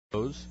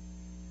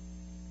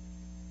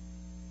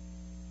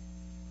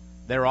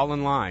They're all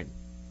in line.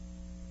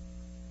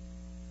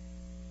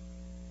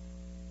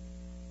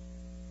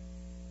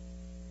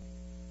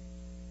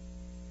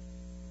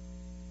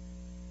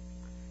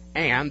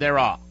 And they're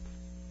off.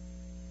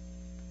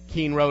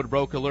 Keen Road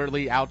broke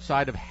alertly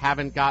outside of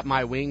Haven't Got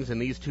My Wings,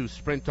 and these two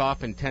sprint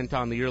off intent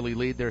on the early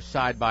lead. They're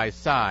side by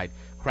side.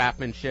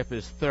 Craftsmanship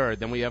is third.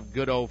 Then we have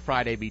Good Old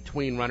Friday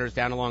between runners.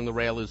 Down along the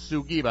rail is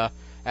Sugiba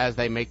as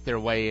they make their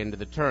way into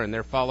the turn.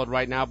 They're followed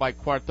right now by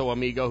Cuarto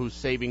Amigo, who's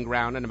saving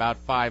ground and about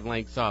 5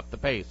 lengths off the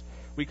pace.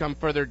 We come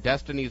further.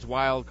 Destiny's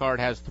Wild Card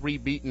has 3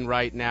 beaten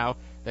right now.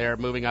 They're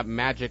moving up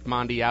Magic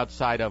Monde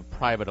outside of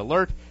Private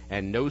Alert,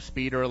 and No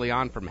Speed early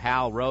on from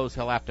Hal Rose.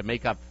 He'll have to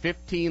make up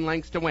 15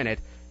 lengths to win it.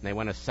 And they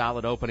went a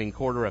solid opening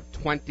quarter of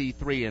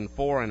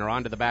 23-4 and are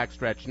on to the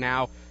backstretch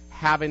now.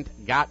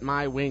 Haven't Got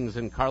My Wings,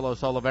 and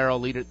Carlos Olivero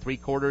lead at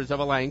 3/4 of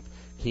a length.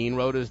 Keen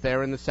Road is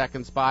there in the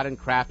second spot, and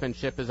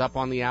Craftsmanship is up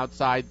on the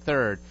outside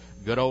third.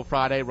 Good Old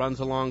Friday runs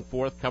along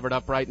fourth, covered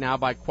up right now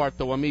by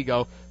Cuarto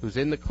Amigo, who's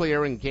in the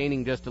clear and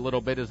gaining just a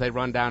little bit as they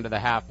run down to the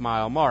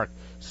half-mile mark.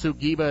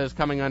 Sugiba is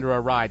coming under a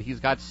ride. He's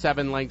got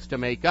 7 lengths to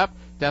make up.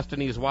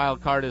 Destiny's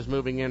Wild Card is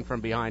moving in from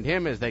behind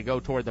him as they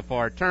go toward the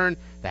far turn.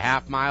 The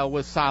half-mile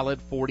was solid,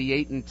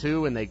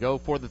 48-2, and they go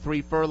for the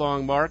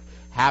 3-furlong mark.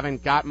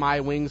 Haven't Got My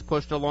Wings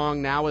pushed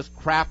along now as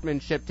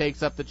Craftsmanship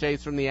takes up the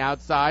chase from the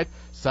outside.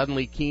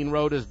 Suddenly, Keen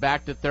Road is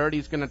back to third.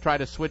 He's going to try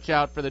to switch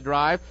out for the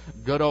drive.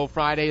 Good Old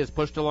Friday is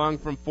pushed along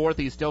from fourth.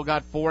 He's still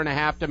got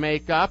 4.5 to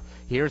make up.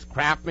 Here's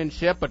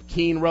Craftsmanship, but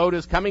Keen Road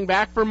is coming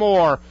back for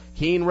more.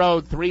 Keen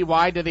Road 3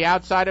 wide to the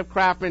outside of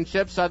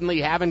Craftsmanship.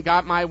 Suddenly, Haven't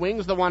Got My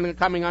Wings, the one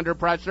coming under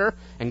pressure.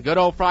 And Good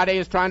Old Friday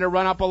is trying to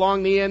run up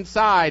along the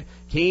inside.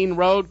 Keen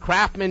Road,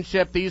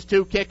 Craftsmanship, these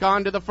two kick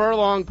on to the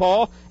furlong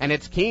pole, and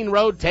it's Keen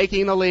Road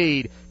taking the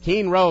lead.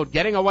 Keen Road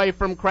getting away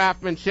from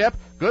Craftsmanship.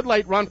 Good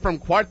late run from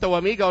Cuarto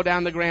Amigo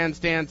down the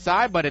grandstand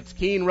side, but it's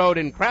Keen Road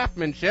and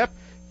Craftsmanship.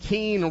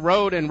 Keen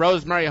Road and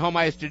Rosemary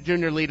Homeister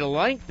Jr. lead a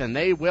length, and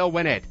they will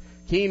win it.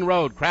 Keen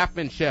Road,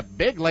 Craftsmanship,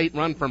 big late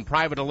run from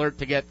Private Alert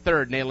to get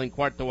third, nailing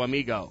Cuarto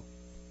Amigo.